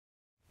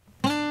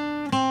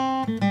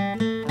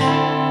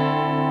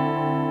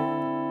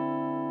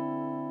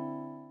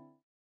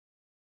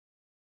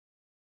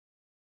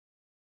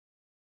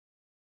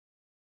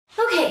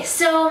Okay,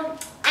 so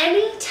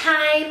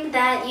anytime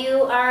that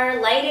you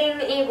are lighting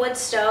a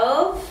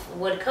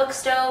wood cook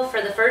stove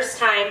for the first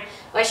time,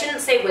 well, I shouldn't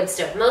say wood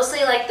stove,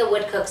 mostly like the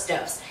wood cook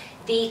stoves,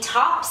 the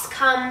tops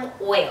come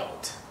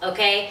oiled,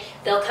 okay?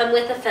 They'll come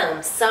with a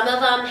film. Some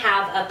of them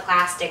have a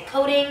plastic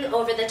coating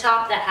over the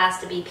top that has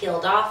to be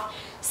peeled off.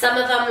 Some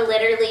of them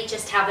literally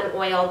just have an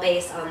oil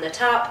base on the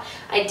top.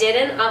 I did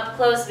an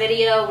up-close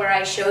video where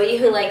I show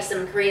you like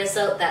some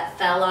creosote that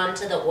fell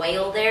onto the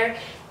oil there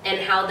and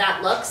how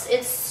that looks.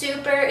 It's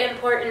super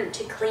important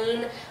to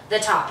clean the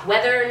top,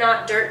 whether or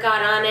not dirt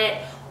got on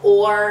it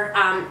or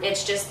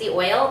it's just the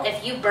oil.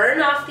 If you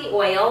burn off the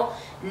oil,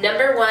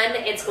 number one,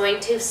 it's going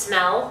to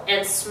smell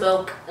and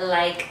smoke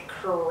like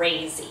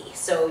crazy.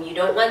 So you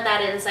don't want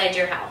that inside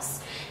your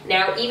house.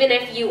 Now, even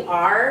if you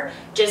are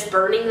just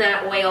burning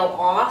that oil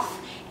off,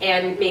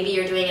 and maybe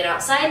you're doing it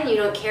outside and you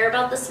don't care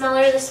about the smell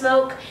or the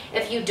smoke,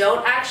 if you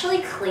don't actually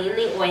clean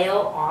the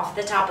oil off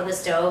the top of the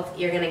stove,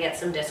 you're gonna get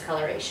some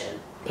discoloration.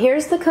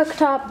 Here's the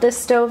cooktop. This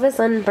stove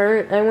is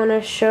unburnt. I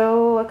wanna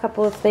show a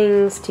couple of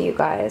things to you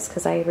guys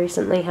because I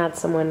recently had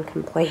someone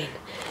complain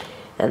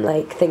and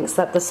like thinks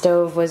that the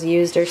stove was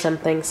used or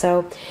something.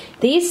 So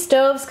these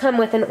stoves come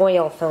with an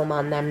oil film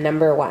on them,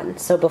 number one.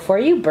 So before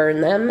you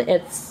burn them,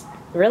 it's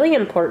really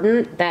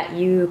important that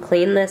you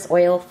clean this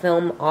oil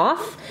film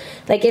off.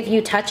 Like if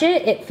you touch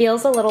it, it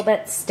feels a little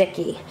bit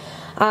sticky.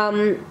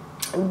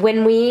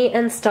 When we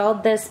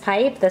installed this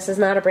pipe, this is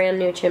not a brand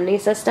new chimney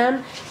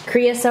system,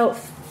 creosote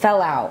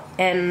fell out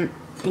and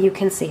you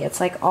can see it's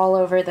like all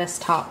over this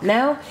top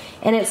now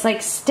and it's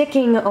like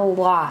sticking a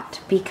lot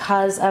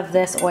because of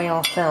this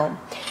oil film.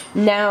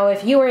 Now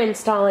if you were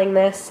installing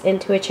this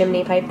into a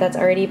chimney pipe that's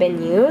already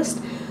been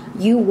used,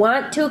 you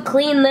want to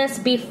clean this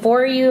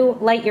before you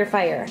light your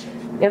fire.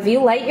 If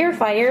you light your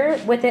fire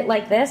with it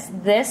like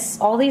this,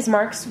 all these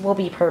marks will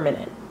be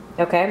permanent,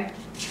 okay?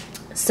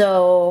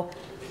 So,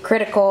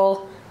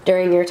 critical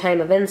during your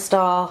time of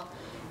install,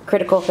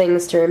 critical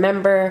things to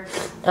remember.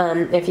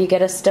 If you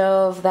get a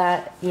stove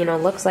that, you know,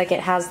 looks like it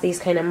has these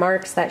kind of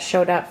marks that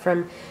showed up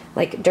from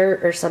like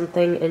dirt or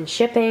something in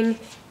shipping,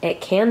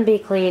 it can be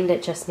cleaned,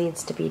 it just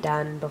needs to be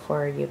done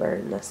before you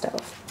burn the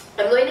stove.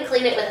 I'm going to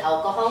clean it with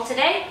alcohol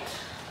today.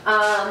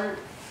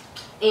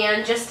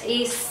 And just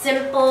a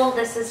simple,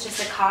 this is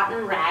just a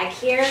cotton rag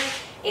here,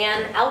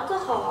 and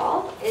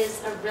alcohol is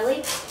a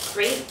really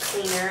great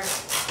cleaner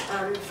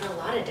for a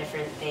lot of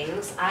different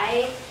things.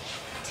 I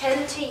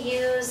tend to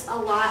use a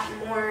lot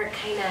more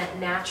kind of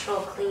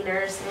natural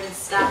cleaners and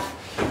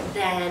stuff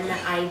than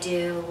I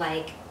do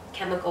like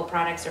chemical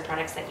products or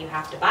products that you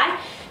have to buy.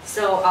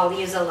 So I'll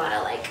use a lot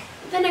of like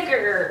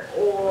vinegar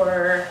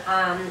or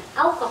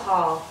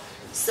alcohol.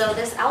 So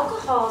this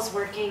alcohol is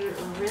working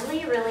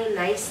really, really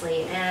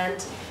nicely,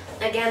 and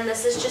again,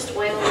 this is just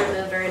oil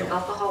remover and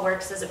alcohol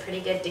works as a pretty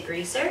good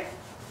degreaser.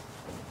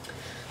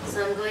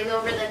 So I'm going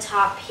over the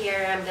top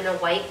here. I'm going to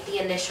wipe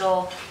the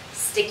initial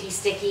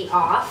sticky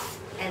off,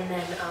 and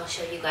then I'll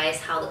show you guys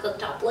how the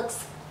cooktop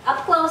looks up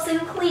close and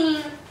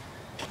clean.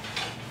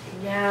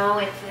 Now,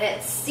 if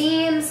it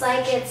seems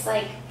like it's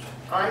like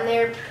on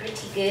there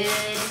pretty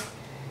good,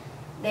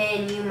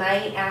 then you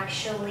might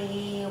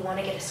actually want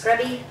to get a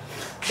scrubby.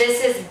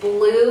 This is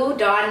blue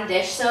Dawn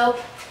dish soap.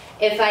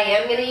 If I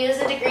am going to use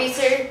a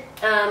degreaser,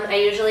 I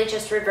usually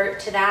just revert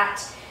to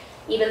that.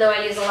 Even though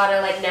I use a lot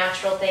of like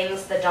natural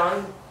things, the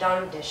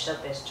Dawn dish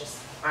soap is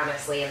just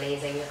honestly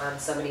amazing on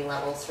so many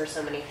levels for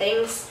so many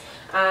things.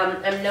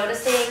 I'm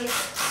noticing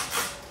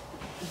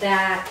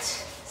that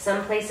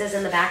some places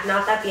in the back,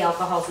 not that the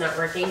alcohol's not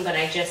working, but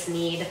I just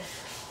need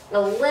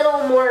a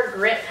little more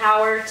grit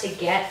power to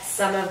get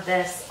some of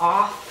this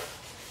off.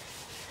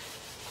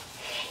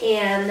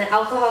 And the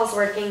alcohol's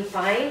working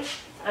fine.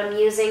 I'm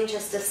using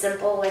just a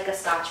simple, like a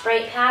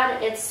Scotch-Brite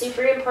pad. It's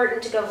super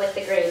important to go with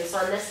the grain. So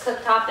on this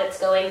cooktop, it's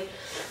going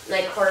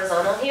like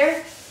horizontal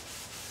here,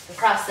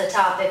 across the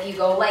top. If you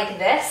go like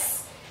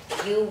this,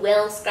 you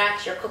will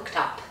scratch your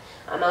cooktop.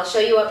 I'll show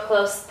you up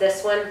close.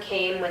 This one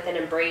came with an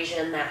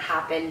abrasion that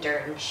happened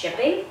during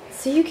shipping.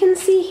 So you can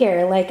see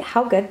here, like,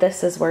 how good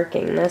this is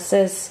working. This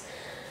is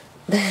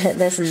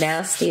this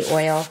nasty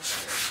oil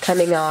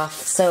coming off.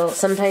 So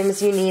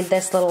sometimes you need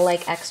this little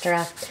like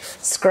extra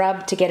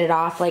scrub to get it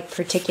off, like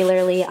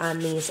particularly on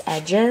these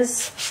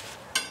edges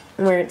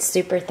where it's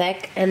super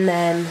thick. And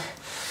then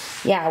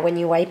yeah, when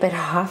you wipe it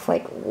off,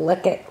 like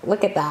look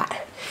at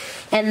that.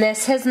 And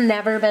this has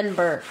never been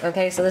burnt.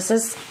 Okay, so this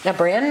is a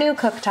brand new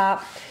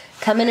cooktop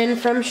coming in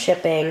from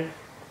shipping,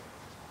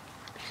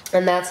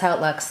 and that's how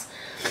it looks.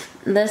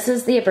 This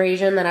is the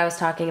abrasion that I was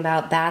talking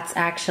about. That's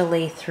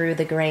actually through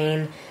the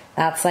grain.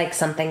 That's like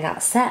something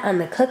got set on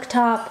the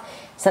cooktop,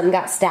 something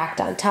got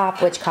stacked on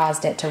top, which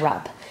caused it to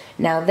rub.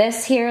 Now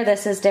this here,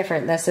 this is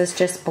different. This is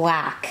just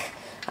black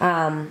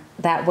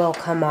that will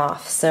come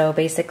off. So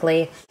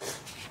basically,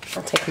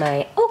 I'll take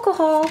my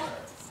alcohol,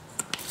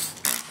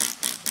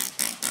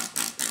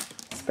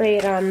 spray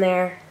it on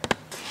there.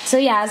 So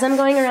yeah, as I'm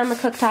going around the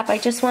cooktop, I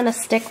just want to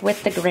stick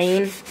with the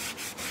grain,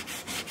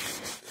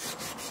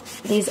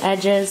 these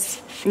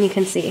edges, and you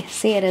can see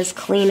it is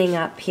cleaning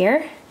up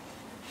here.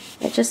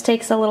 It just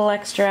takes a little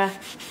extra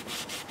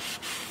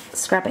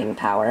scrubbing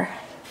power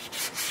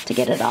to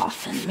get it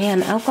off. And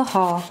man,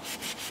 alcohol,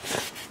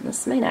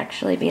 this might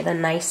actually be the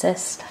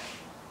nicest,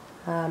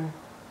 the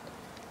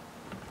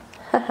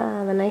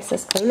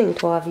nicest cleaning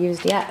tool I've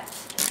used yet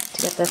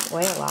to get this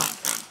oil off.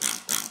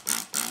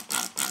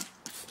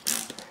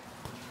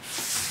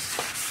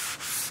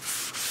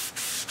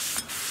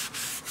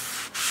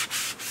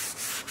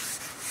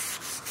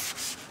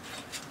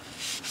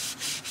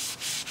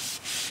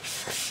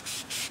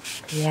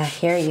 Yeah,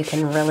 here you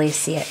can really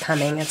see it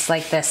coming. It's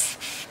like this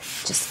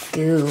just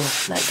goo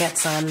that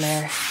gets on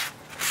there.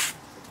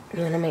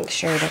 You want to make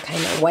sure to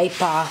kind of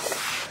wipe off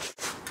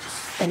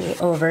any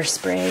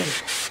overspray.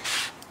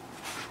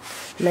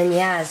 And then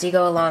yeah, as you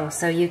go along,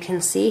 so you can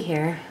see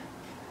here,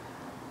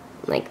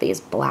 like these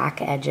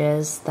black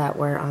edges that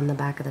were on the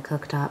back of the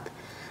cooktop.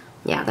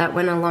 Yeah, that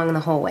went along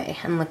the whole way.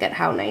 And look at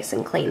how nice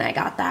and clean I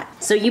got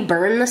that. So you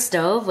burn the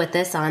stove with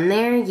this on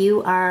there,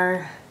 you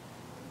are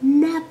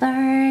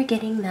never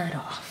getting that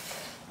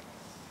off.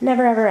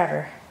 Never, ever,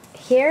 ever.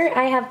 Here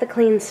I have the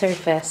clean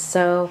surface,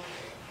 so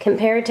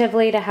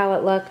comparatively to how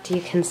it looked,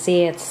 you can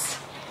see it's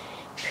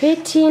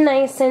pretty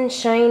nice and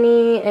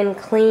shiny and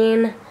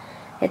clean.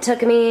 It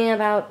took me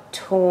about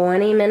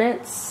 20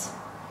 minutes.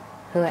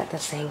 Ooh, at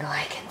this angle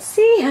I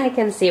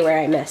can see where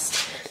I missed.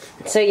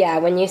 So yeah,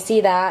 when you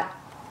see that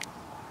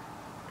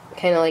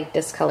kind of like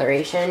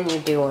discoloration, you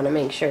do want to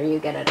make sure you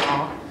get it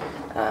all.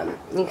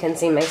 You can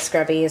see my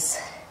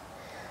scrubbies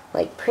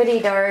like pretty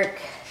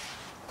dark,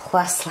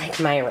 plus like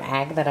my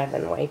rag that I've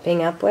been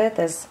wiping up with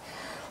is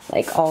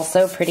like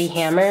also pretty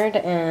hammered,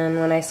 and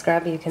when I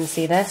scrub you can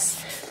see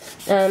this.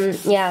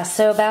 Yeah,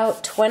 so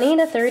about 20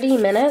 to 30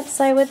 minutes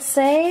I would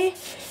say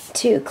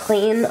to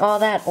clean all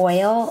that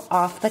oil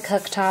off the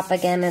cooktop.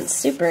 Again, it's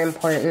super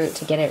important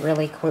to get it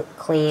really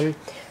clean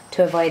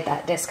to avoid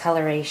that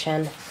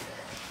discoloration.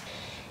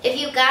 If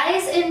you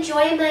guys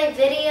enjoy my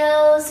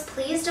videos,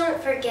 please don't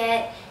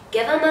forget,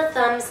 give them a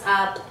thumbs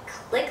up.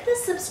 Click the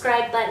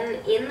subscribe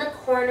button in the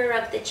corner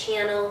of the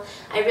channel.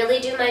 I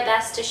really do my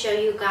best to show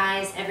you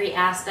guys every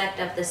aspect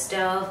of the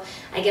stove.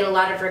 I get a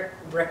lot of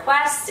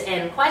requests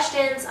and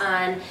questions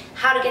on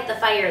how to get the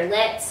fire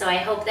lit, so I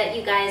hope that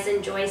you guys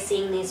enjoy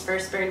seeing these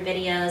first burn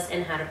videos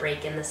and how to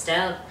break in the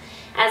stove.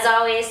 As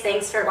always,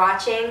 thanks for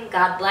watching.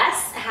 God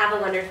bless. Have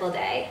a wonderful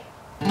day.